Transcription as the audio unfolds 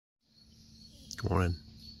Good morning.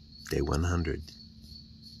 Day 100,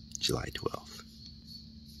 July 12th,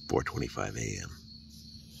 4:25 a.m.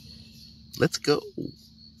 Let's go.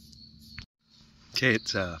 Okay,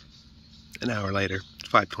 it's an hour later,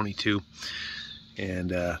 5:22,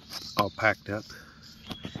 and all packed up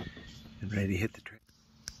and ready to hit the trail.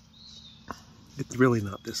 It's really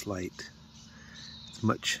not this light. It's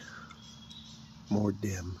much more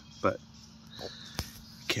dim, but the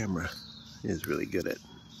camera is really good at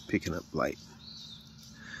picking up light.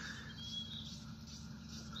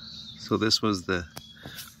 So this was the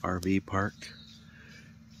RV park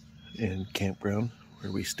and campground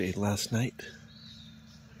where we stayed last night.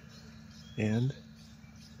 And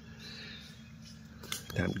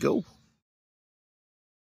time to go.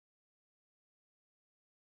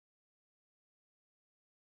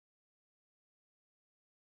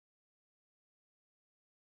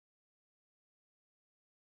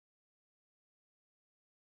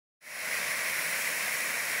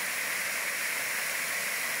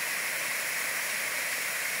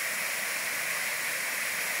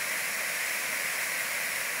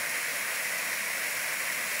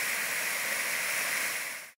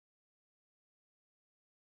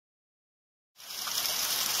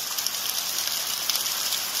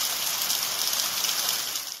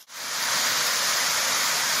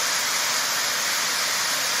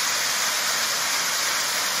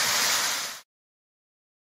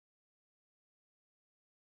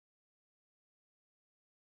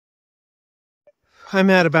 I'm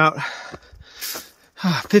at about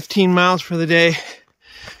 15 miles for the day,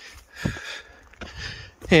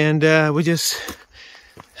 and we just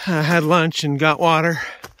had lunch and got water,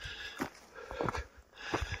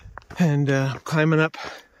 and climbing up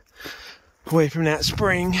away from that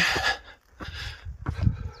spring.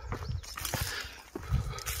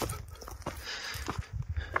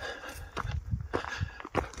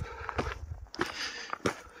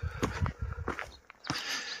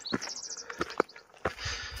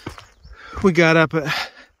 We got up at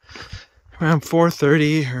around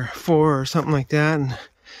 4:30 or 4 or something like that, and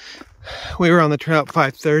we were on the trail at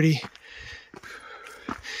 5:30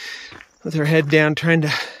 with our head down, trying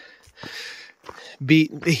to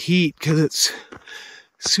beat the heat because it's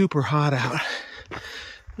super hot out.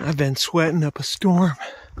 I've been sweating up a storm,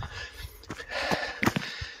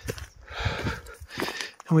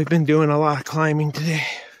 and we've been doing a lot of climbing today,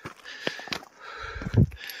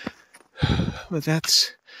 but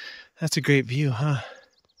that's a great view, huh?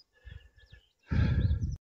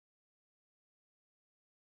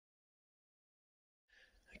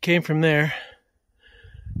 I came from there.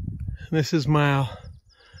 This is mile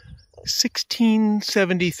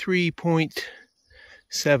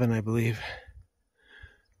 1673.7, I believe.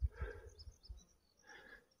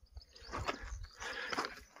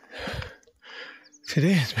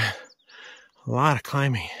 Today has been a lot of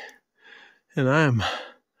climbing, and I'm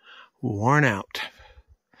worn out.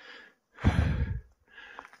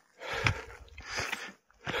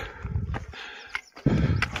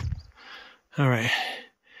 All right, I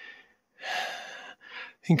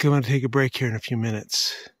think I'm going to take a break here in a few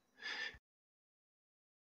minutes.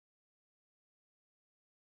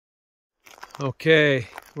 Okay,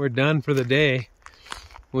 we're done for the day.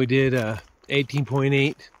 We did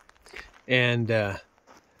 18.8 and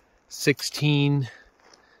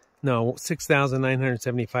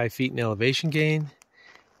 6,975 feet in elevation gain.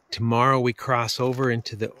 Tomorrow we cross over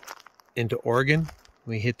into Oregon.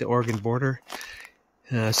 We hit the Oregon border.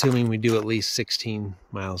 Assuming we do at least 16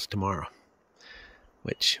 miles tomorrow,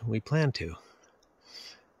 which we plan to.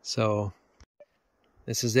 So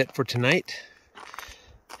this is it for tonight.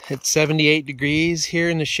 It's 78 degrees here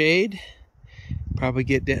in the shade. Probably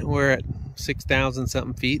get down, we're at 6,000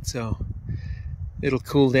 something feet, so it'll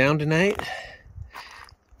cool down tonight.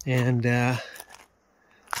 And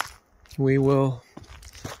we will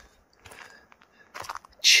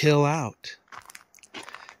chill out.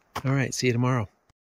 All right, see you tomorrow.